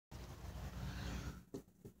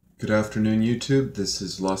Good afternoon, YouTube. This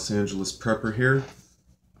is Los Angeles Prepper here.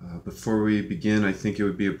 Before we begin, I think it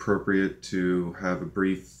would be appropriate to have a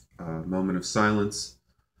brief moment of silence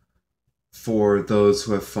for those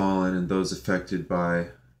who have fallen and those affected by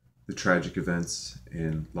the tragic events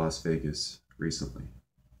in Las Vegas recently.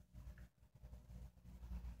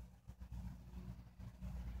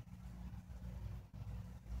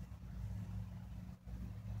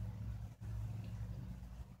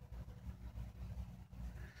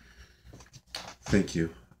 Thank you.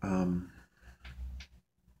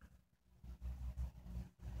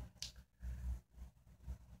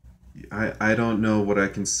 I don't know what I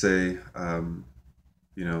can say,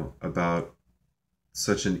 about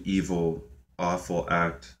such an evil, awful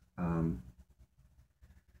act.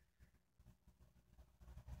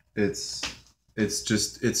 It's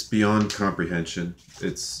it's beyond comprehension.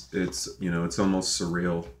 It's almost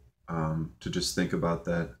surreal to just think about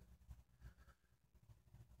that.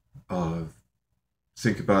 Uh,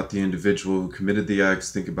 think about the individual who committed the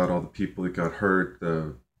acts. Think about all the people that got hurt.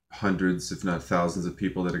 The hundreds, if not thousands, of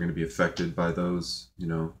people that are going to be affected by those,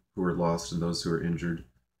 who are lost and those who are injured.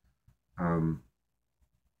 Um,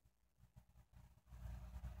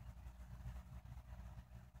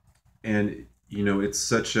 and it's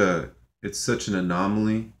such an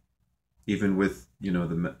anomaly, even with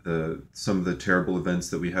the some of the terrible events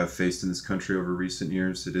that we have faced in this country over recent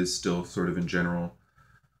years. It is still sort of in general,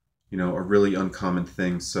 a really uncommon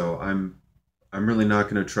thing. So I'm really not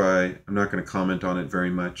going to try. I'm not going to comment on it very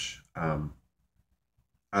much. I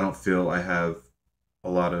don't feel I have a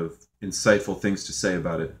lot of insightful things to say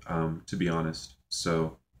about it, to be honest.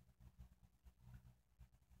 So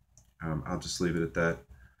I'll just leave it at that.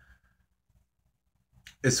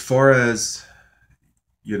 As far as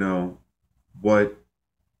you know, what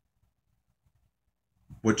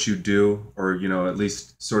what you do, or at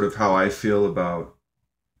least sort of how I feel about,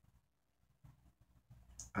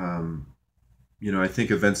 um, I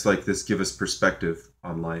think events like this give us perspective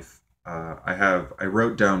on life. I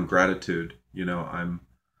wrote down gratitude.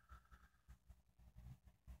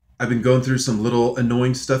 I've been going through some little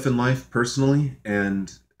annoying stuff in life personally,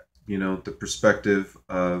 and the perspective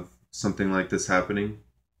of something like this happening,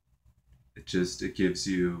 it gives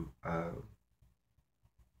you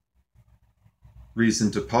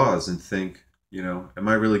reason to pause and think, am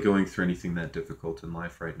I really going through anything that difficult in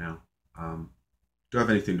life right now? Um, do I have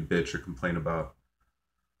anything to bitch or complain about?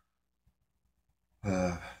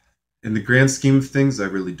 Uh, in the grand scheme of things, I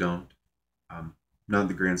really don't. Not in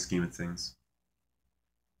the grand scheme of things.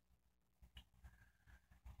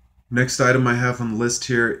 Next item I have on the list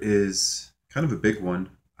here is kind of a big one.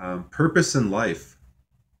 Purpose in life.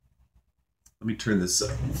 Let me turn this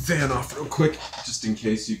fan off real quick, just in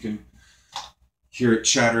case you can hear it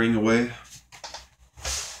chattering away.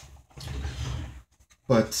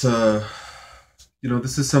 But,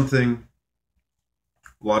 this is something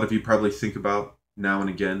a lot of you probably think about now and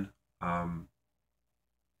again. Um,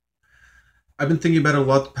 I've been thinking about it a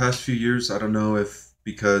lot the past few years. I don't know if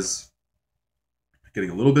because I'm getting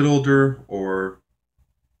a little bit older, or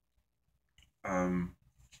um,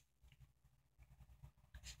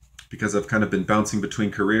 because I've kind of been bouncing between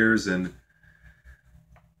careers, and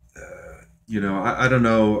I don't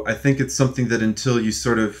know. I think it's something that until you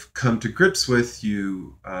sort of come to grips with,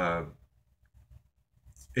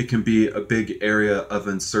 it can be a big area of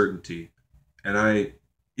uncertainty. And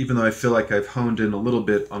even though I feel like I've honed in a little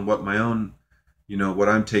bit on what my own, what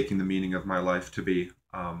I'm taking the meaning of my life to be,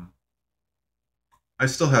 I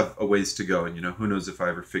still have a ways to go. And, who knows if I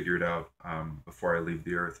ever figure it out before I leave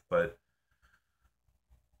the earth. But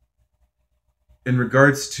in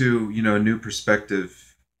regards to, a new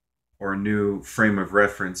perspective or a new frame of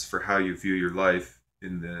reference for how you view your life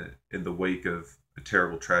in the wake of a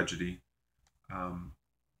terrible tragedy, um,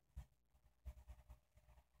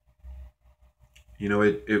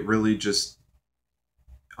 it really just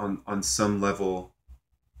on some level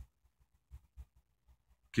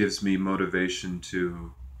gives me motivation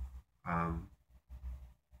to um,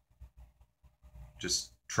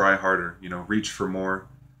 just try harder, reach for more,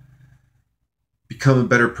 become a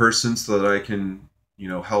better person so that I can,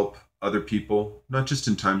 help other people, not just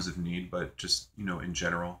in times of need, but just, in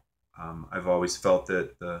general. I've always felt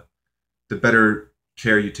that the better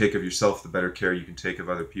care you take of yourself, the better care you can take of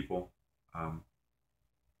other people. Um,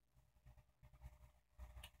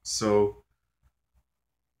 so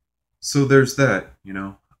so there's that.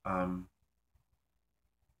 I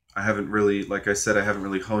haven't really, like I said, I haven't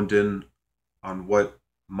really honed in on what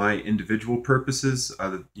my individual purpose is.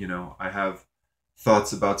 I have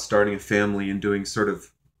thoughts about starting a family and doing sort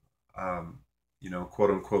of, quote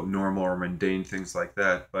unquote, normal or mundane things like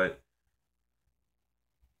that. But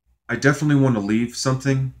I definitely want to leave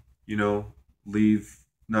something, you know, leave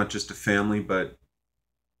not just a family, but,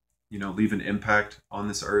 leave an impact on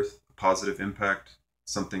this earth, a positive impact,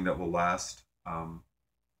 something that will last.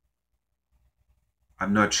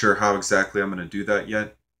 I'm not sure how exactly I'm going to do that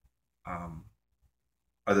yet, um,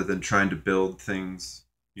 other than trying to build things,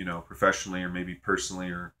 professionally or maybe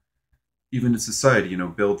personally or even in society,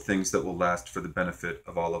 build things that will last for the benefit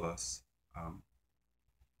of all of us. Um,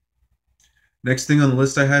 Next thing on the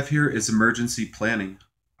list I have here is emergency planning.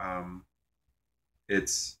 Um,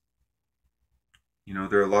 it's,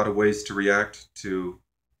 there are a lot of ways to react to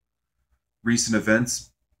recent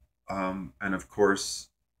events. And of course,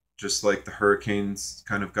 just like the hurricanes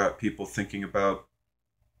kind of got people thinking about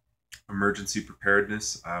emergency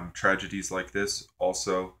preparedness, tragedies like this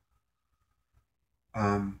also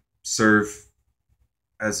serve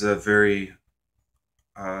as a very,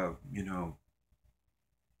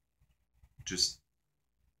 just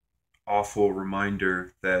awful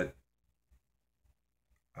reminder that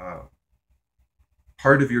uh,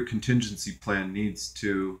 part of your contingency plan needs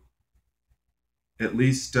to at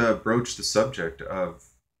least broach the subject of,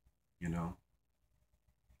 you know,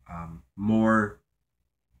 more,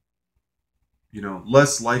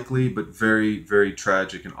 less likely but very, very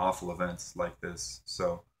tragic and awful events like this.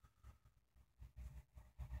 So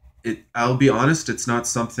I'll be honest, it's not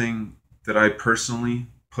something that I personally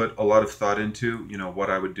put a lot of thought into, what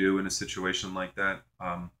I would do in a situation like that.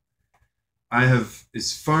 I have,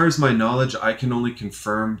 as far as my knowledge, I can only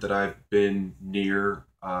confirm that I've been near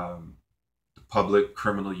the public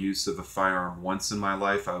criminal use of a firearm once in my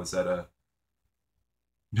life. I was at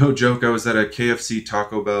no joke, I was at a KFC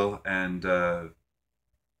Taco Bell, and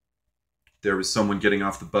there was someone getting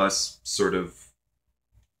off the bus sort of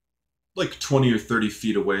like 20 or 30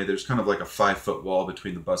 feet away. There's kind of like a 5 foot wall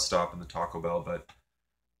between the bus stop and the Taco Bell, but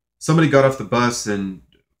somebody got off the bus and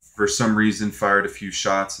for some reason fired a few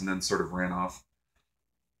shots and then sort of ran off.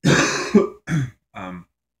 um,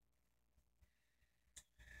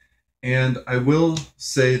 and I will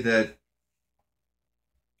say that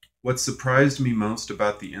what surprised me most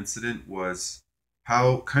about the incident was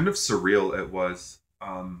how kind of surreal it was.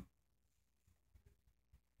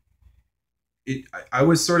 I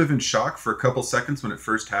was sort of in shock for a couple seconds when it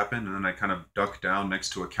first happened, and then I kind of ducked down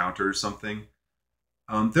next to a counter or something.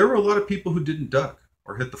 There were a lot of people who didn't duck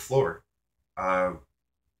or hit the floor. Uh,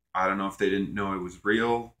 I don't know if they didn't know it was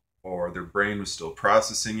real, or their brain was still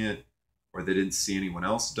processing it, or they didn't see anyone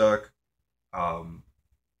else duck. Um,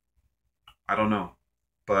 I don't know.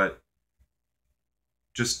 But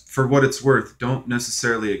just for what it's worth, don't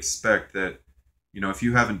necessarily expect that, if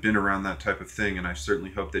you haven't been around that type of thing, and I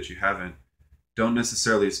certainly hope that you haven't, don't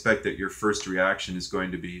necessarily expect that your first reaction is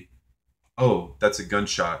going to be, oh, that's a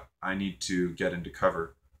gunshot. I need to get into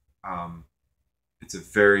cover. Um, it's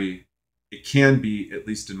it can be, at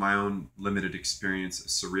least in my own limited experience, a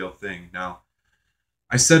surreal thing. Now,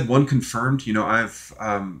 I said one confirmed.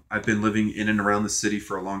 I've been living in and around the city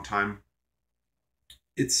for a long time.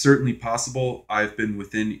 It's certainly possible I've been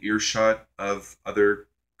within earshot of other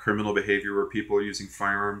criminal behavior where people are using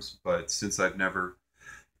firearms, but since I've never,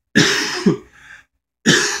 in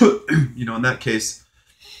that case,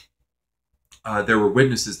 there were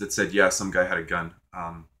witnesses that said, yeah, some guy had a gun.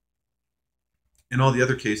 In all the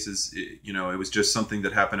other cases, it was just something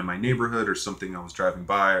that happened in my neighborhood or something I was driving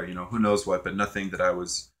by, or who knows what, but nothing that I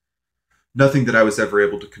was ever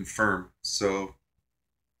able to confirm. So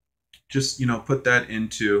just put that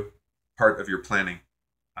into part of your planning.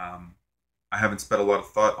 Um, I haven't spent a lot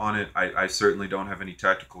of thought on it. I certainly don't have any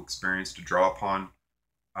tactical experience to draw upon.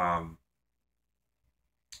 Um,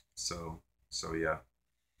 so yeah.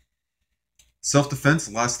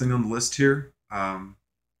 Self-defense, last thing on the list here.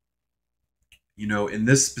 In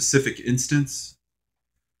this specific instance,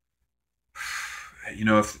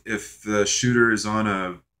 if the shooter is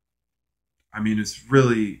on it's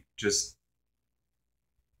really just,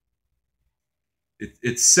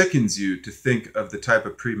 it sickens you to think of the type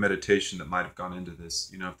of premeditation that might have gone into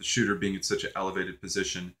this. If the shooter being in such an elevated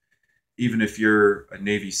position, even if you're a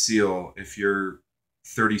Navy SEAL, if you're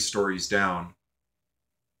 30 stories down,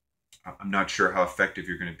 I'm not sure how effective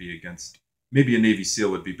you're going to be against. Maybe a Navy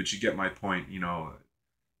SEAL would be, but you get my point.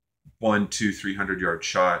 1, 2, 300-yard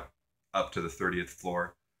shot up to the 30th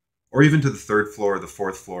floor, or even to the third floor or the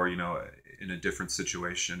fourth floor. In a different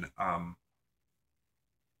situation.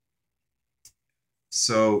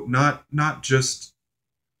 So not just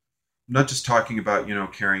talking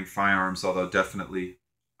about carrying firearms, although definitely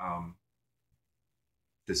um,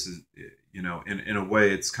 this is in a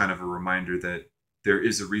way it's kind of a reminder that there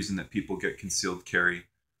is a reason that people get concealed carry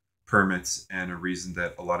permits and a reason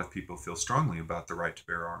that a lot of people feel strongly about the right to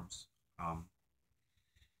bear arms.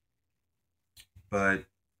 But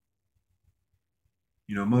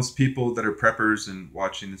most people that are preppers and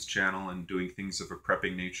watching this channel and doing things of a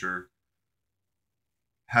prepping nature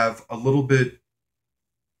have a little bit,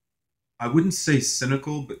 I wouldn't say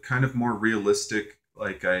cynical, but kind of more realistic.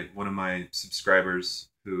 Like one of my subscribers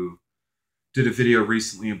who did a video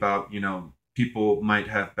recently about, people might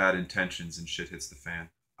have bad intentions and shit hits the fan.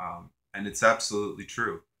 And it's absolutely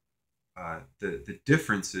true. The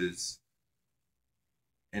difference is,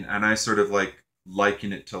 and I sort of like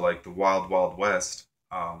liken it to like the wild, wild west.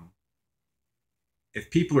 If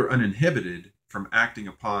people are uninhibited from acting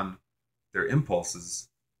upon their impulses,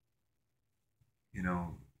 you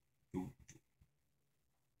know,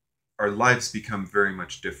 our lives become very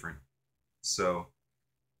much different. So,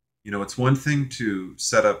 it's one thing to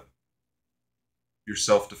set up your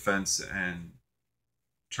self defense and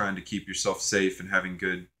trying to keep yourself safe and having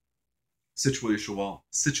good situational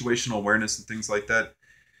awareness and things like that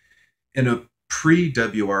in a pre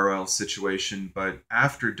WROL situation, but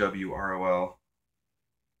after WROL,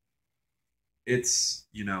 it's,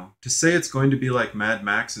 to say it's going to be like Mad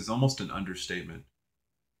Max is almost an understatement.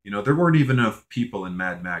 There weren't even enough people in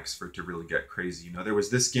Mad Max for it to really get crazy. There was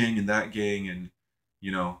this gang and that gang and,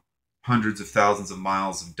 hundreds of thousands of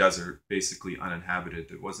miles of desert basically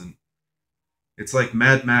uninhabited. It's like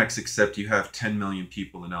Mad Max, except you have 10 million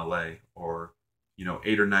people in LA or,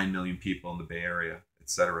 8 or 9 million people in the Bay Area,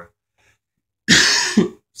 etc.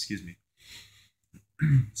 Excuse me.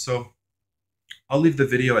 So I'll leave the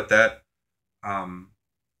video at that.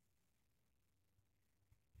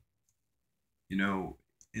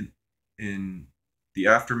 In the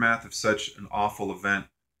aftermath of such an awful event,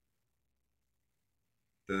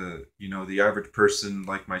 the average person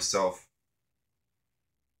like myself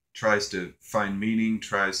tries to find meaning,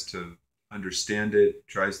 tries to understand it,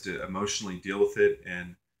 tries to emotionally deal with it,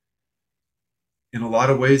 and in a lot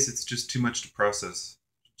of ways it's just too much to process.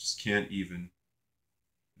 Just can't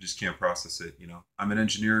process it. I'm an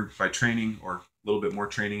engineer by training, or a little bit more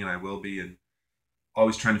training, and I will be, and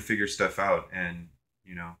always trying to figure stuff out. And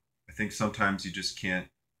I think sometimes you just can't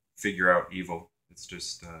figure out evil. It's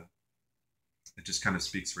just it just kind of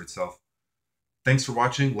speaks for itself. Thanks for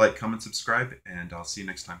watching. Like, comment, subscribe, and I'll see you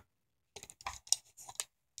next time.